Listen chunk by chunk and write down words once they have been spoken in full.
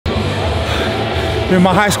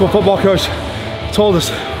My high school football coach told us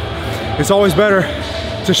it's always better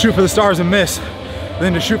to shoot for the stars and miss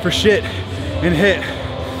than to shoot for shit and hit.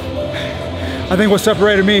 I think what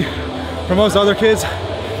separated me from most other kids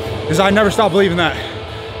is I never stopped believing that,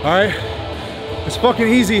 all right? It's fucking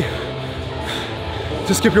easy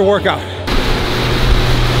to skip your workout.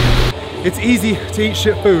 It's easy to eat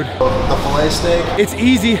shit food. The filet steak. It's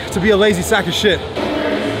easy to be a lazy sack of shit.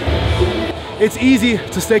 It's easy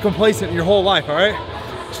to stay complacent your whole life, all right?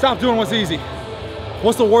 Stop doing what's easy.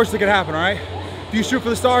 What's the worst that could happen, all right? If you shoot for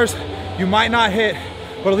the stars, you might not hit,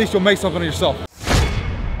 but at least you'll make something of yourself.